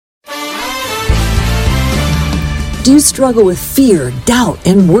Do you struggle with fear, doubt,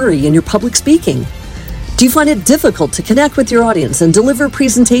 and worry in your public speaking? Do you find it difficult to connect with your audience and deliver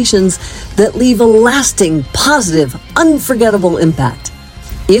presentations that leave a lasting, positive, unforgettable impact?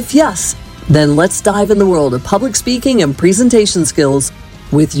 If yes, then let's dive in the world of public speaking and presentation skills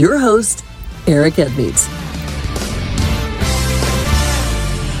with your host, Eric Edmeades.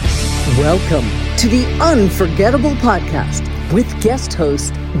 Welcome to the Unforgettable Podcast with guest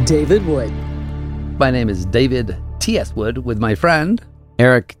host David Wood. My name is David T.S. Wood with my friend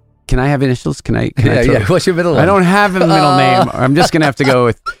Eric. Can I have initials? Can I Yeah. What's your middle name? I don't have a middle name. I'm just going to have to go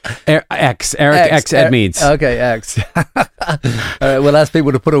with Eric X Edmeades. Okay, X. All right, we'll ask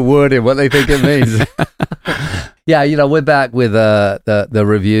people to put a word in what they think it means. Yeah, we're back with the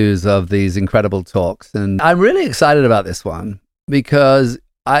reviews of these incredible talks. And I'm really excited about this one because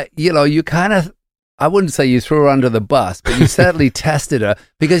you kind of, I wouldn't say you threw her under the bus, but you certainly tested her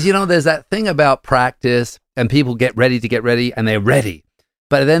because, there's that thing about practice and people get ready and they're ready.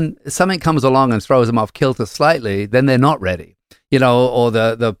 But then something comes along and throws them off kilter slightly, then they're not ready, or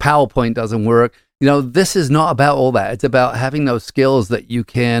the PowerPoint doesn't work. This is not about all that. It's about having those skills that you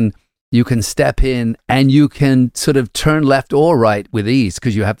can step in and you can sort of turn left or right with ease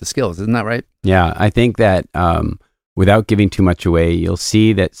because you have the skills. Isn't that right? Yeah, I think that without giving too much away, you'll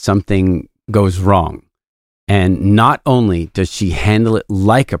see that something goes wrong. And not only does she handle it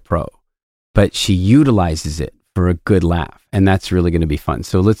like a pro, but she utilizes it for a good laugh. And that's really going to be fun.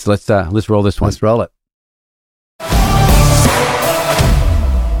 So let's roll this one. Let's roll it.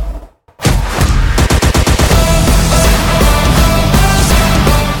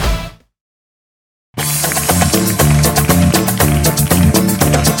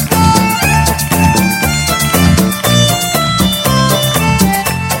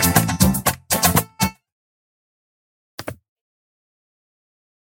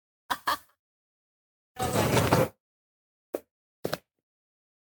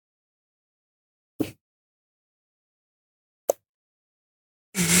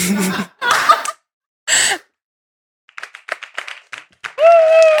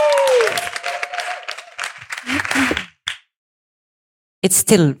 It's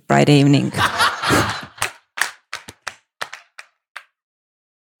still Friday evening.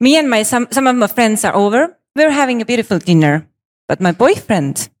 Me and some of my friends are over. We're having a beautiful dinner. But my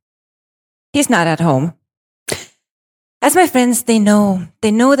boyfriend, he's not at home. As my friends, they know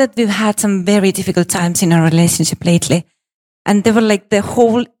that we've had some very difficult times in our relationship lately. And they were like the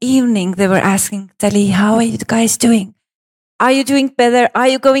whole evening, they were asking, Dali, how are you guys doing? Are you doing better? Are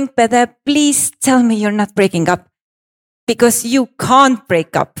you going better? Please tell me you're not breaking up. Because you can't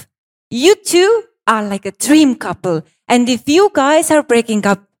break up. You two are like a dream couple. And if you guys are breaking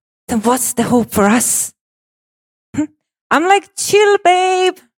up, then what's the hope for us? I'm like, chill,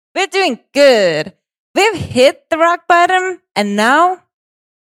 babe. We're doing good. We've hit the rock bottom. And now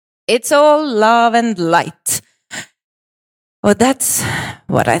it's all love and light. Well, that's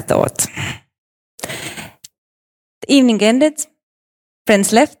what I thought. The evening ended.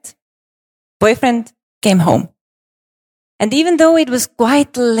 Friends left. Boyfriend came home. And even though it was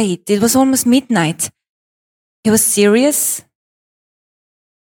quite late, it was almost midnight, he was serious.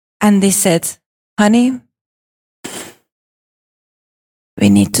 And they said, honey, we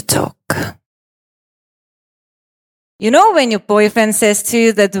need to talk. When your boyfriend says to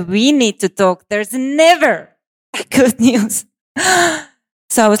you that we need to talk, there's never a good news.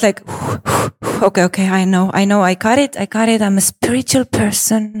 So I was like, okay, I know, I got it. I'm a spiritual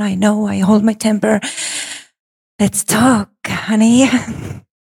person. I know, I hold my temper. Let's talk, honey.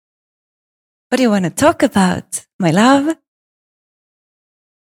 What do you want to talk about, my love?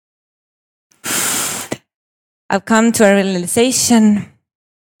 I've come to a realization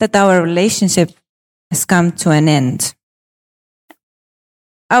that our relationship has come to an end.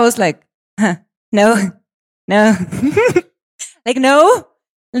 I was like, no. Like, no,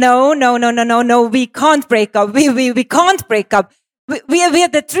 we can't break up. We can't break up. We are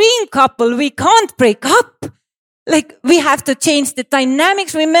the dream couple. We can't break up. Like, we have to change the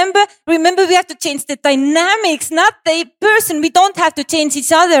dynamics. Remember, we have to change the dynamics, not the person. We don't have to change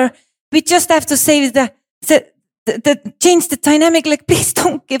each other. We just have to say change the dynamic. Like, please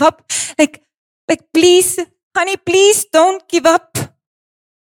don't give up. Like, please, honey, please don't give up.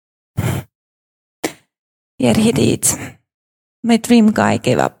 Yet he did. My dream guy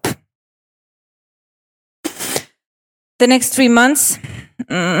gave up. The next 3 months,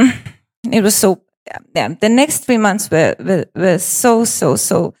 it was so. Yeah, the next 3 months were so.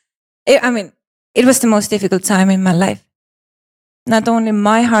 It was the most difficult time in my life. Not only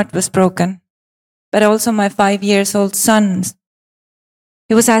my heart was broken, but also my 5-year-old son.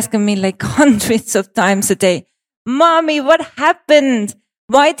 He was asking me like hundreds of times a day, Mommy, what happened?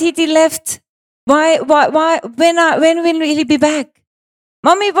 Why did he left? Why, when will he be back?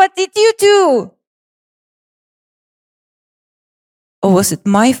 Mommy, what did you do? Or was it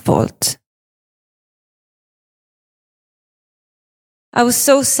my fault? I was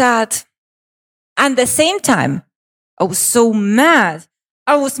so sad. And at the same time, I was so mad.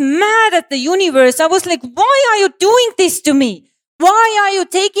 I was mad at the universe. I was like, why are you doing this to me? Why are you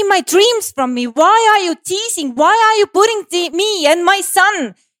taking my dreams from me? Why are you teasing? Why are you putting me and my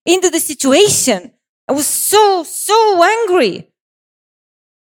son into the situation? I was so angry.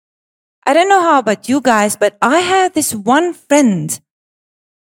 I don't know how about you guys, but I had this one friend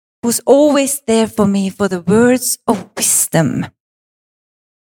who was always there for me for the words of wisdom.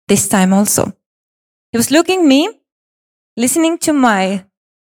 This time also. He was looking at me, listening to my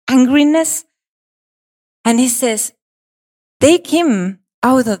angriness, and he says, take him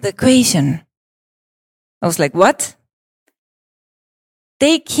out of the equation. I was like, what?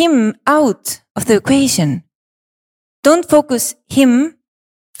 Take him out of the equation. Don't focus him,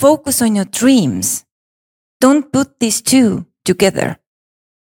 focus on your dreams. Don't put these two together.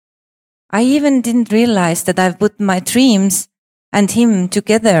 I even didn't realize that I've put my dreams and him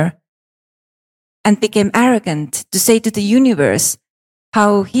together and became arrogant to say to the universe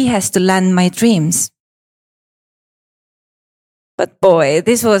how he has to land my dreams. But boy,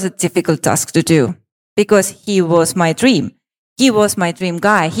 this was a difficult task to do because he was my dream. He was my dream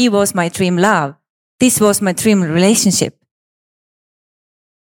guy. He was my dream love. This was my dream relationship.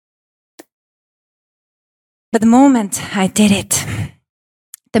 But the moment I did it,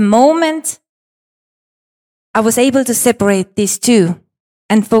 the moment I was able to separate these two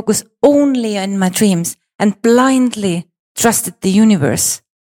and focus only on my dreams and blindly trusted the universe,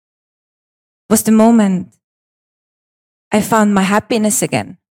 was the moment I found my happiness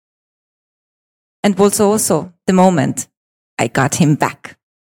again. And was also the moment I got him back.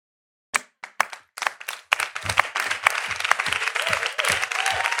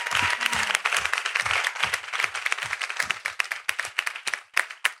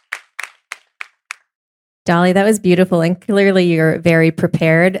 Dali, that was beautiful. And clearly you're very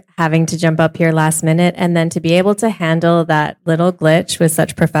prepared, having to jump up here last minute and then to be able to handle that little glitch with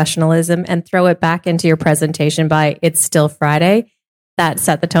such professionalism and throw it back into your presentation by It's Still Friday. That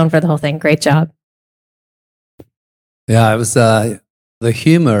set the tone for the whole thing. Great job. Yeah, it was the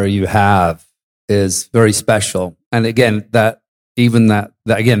humor you have is very special. And again, that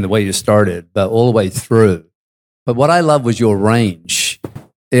again, the way you started, but all the way through. But what I love was your range.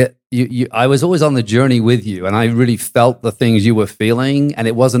 I was always on the journey with you, and I really felt the things you were feeling, and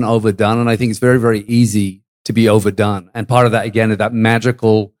it wasn't overdone. And I think it's very, very easy to be overdone. And part of that, again, is that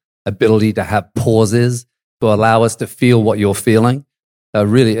magical ability to have pauses to allow us to feel what you're feeling.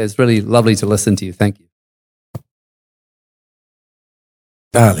 It's really lovely to listen to you. Thank you.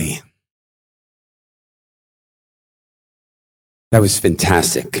 Dali, that was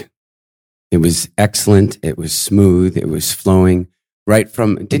fantastic. It was excellent. It was smooth. It was flowing. Right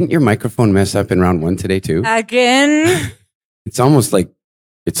from, didn't your microphone mess up in round one today too? Again? It's almost like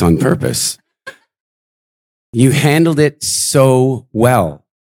it's on purpose. You handled it so well.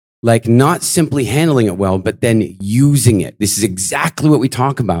 Like not simply handling it well, but then using it. This is exactly what we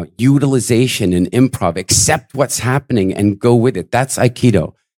talk about. Utilization and improv. Accept what's happening and go with it. That's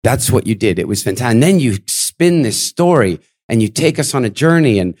Aikido. That's what you did. It was fantastic. And then you spin this story and you take us on a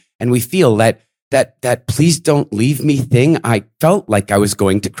journey and we feel that please don't leave me thing. I felt like I was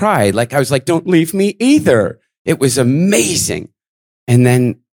going to cry. Like I was like, don't leave me either. It was amazing. And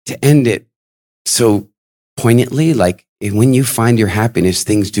then to end it so poignantly, like when you find your happiness,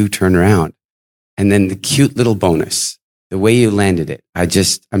 things do turn around. And then the cute little bonus, the way you landed it.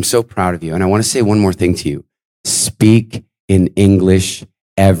 I'm so proud of you. And I want to say one more thing to you. Speak in English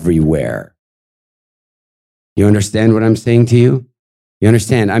everywhere. You understand what I'm saying to you? You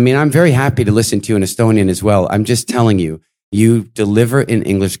understand? I mean, I'm very happy to listen to you in Estonian as well. I'm just telling you, you deliver in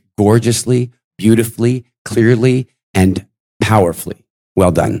English gorgeously, beautifully, clearly, and powerfully.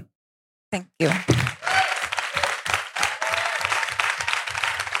 Well done. Thank you.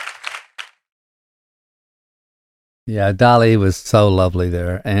 Yeah, Dali was so lovely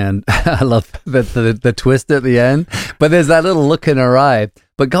there. And I love the twist at the end. But there's that little look in her eye.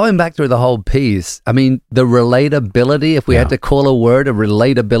 But going back through the whole piece, I mean, the relatability, if we had to call a word, a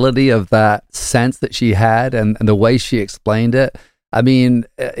relatability of that sense that she had and the way she explained it, I mean,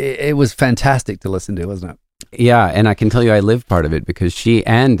 it was fantastic to listen to, wasn't it? Yeah, and I can tell you I lived part of it because she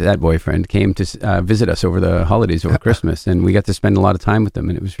and that boyfriend came to visit us over the holidays, over Christmas, and we got to spend a lot of time with them,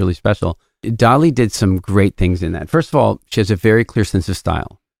 and it was really special. Dali did some great things in that. First of all, she has a very clear sense of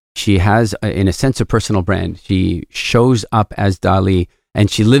style. She has, in a sense, a personal brand. She shows up as Dali, and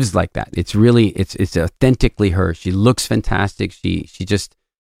she lives like that. It's really, it's authentically her. She looks fantastic. She just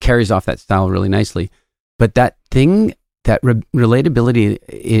carries off that style really nicely. But that thing, that relatability,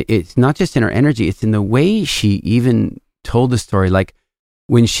 it's not just in her energy, it's in the way she even told the story. Like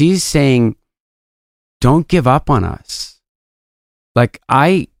when she's saying, don't give up on us. Like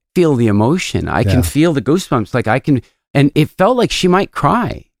I feel the emotion. I can feel the goosebumps. Like I can, and it felt like she might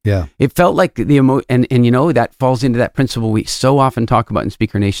cry. Yeah. It felt like the and you know, that falls into that principle we so often talk about in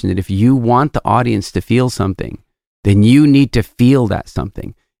Speaker Nation, that if you want the audience to feel something, then you need to feel that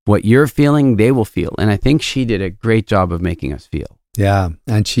something. What you're feeling, they will feel. And I think she did a great job of making us feel. Yeah.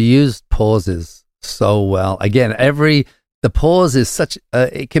 And she used pauses so well. Again, the pause is such,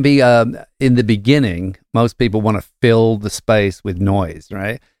 it can be in the beginning, most people want to fill the space with noise,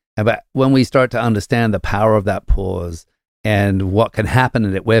 right? But when we start to understand the power of that pause and what can happen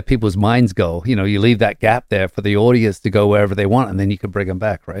in it, where people's minds go, you know, you leave that gap there for the audience to go wherever they want, and then you can bring them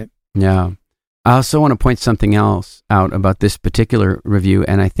back, right? Yeah. I also want to point something else out about this particular review,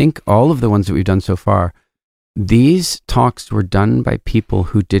 and I think all of the ones that we've done so far, these talks were done by people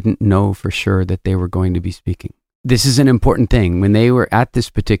who didn't know for sure that they were going to be speaking. This is an important thing. When they were at this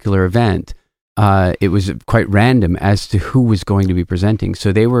particular event, it was quite random as to who was going to be presenting.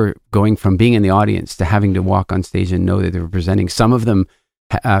 So they were going from being in the audience to having to walk on stage and know that they were presenting. Some of them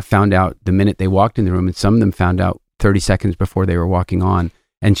found out the minute they walked in the room, and some of them found out 30 seconds before they were walking on.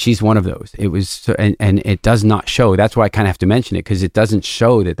 And she's one of those. It was, and it does not show. That's why I kind of have to mention it, because it doesn't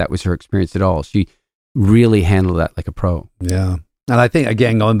show that was her experience at all. She really handled that like a pro. Yeah. And I think,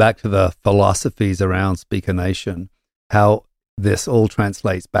 again, going back to the philosophies around Speaker Nation, how this all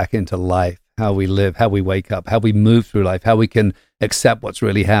translates back into life, how we live, how we wake up, how we move through life, how we can accept what's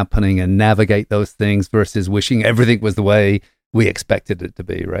really happening and navigate those things versus wishing everything was the way we expected it to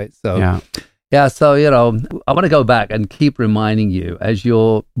be, right? So, yeah, so, you know, I want to go back and keep reminding you as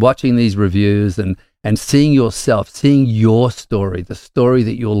you're watching these reviews and seeing yourself, seeing your story, the story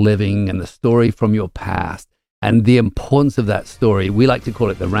that you're living and the story from your past and the importance of that story. We like to call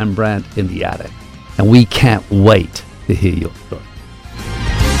it the Rembrandt in the attic. And we can't wait to hear your story.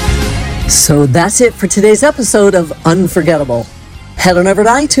 So that's it for today's episode of Unforgettable. Head on over to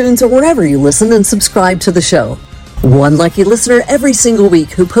iTunes or wherever you listen and subscribe to the show. One lucky listener every single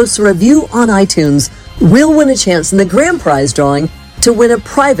week who posts a review on iTunes will win a chance in the grand prize drawing to win a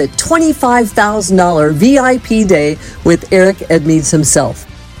private $25,000 VIP day with Eric Edmeades himself.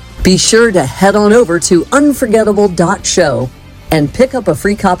 Be sure to head on over to unforgettable.show and pick up a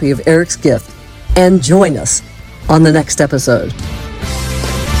free copy of Eric's gift and join us on the next episode.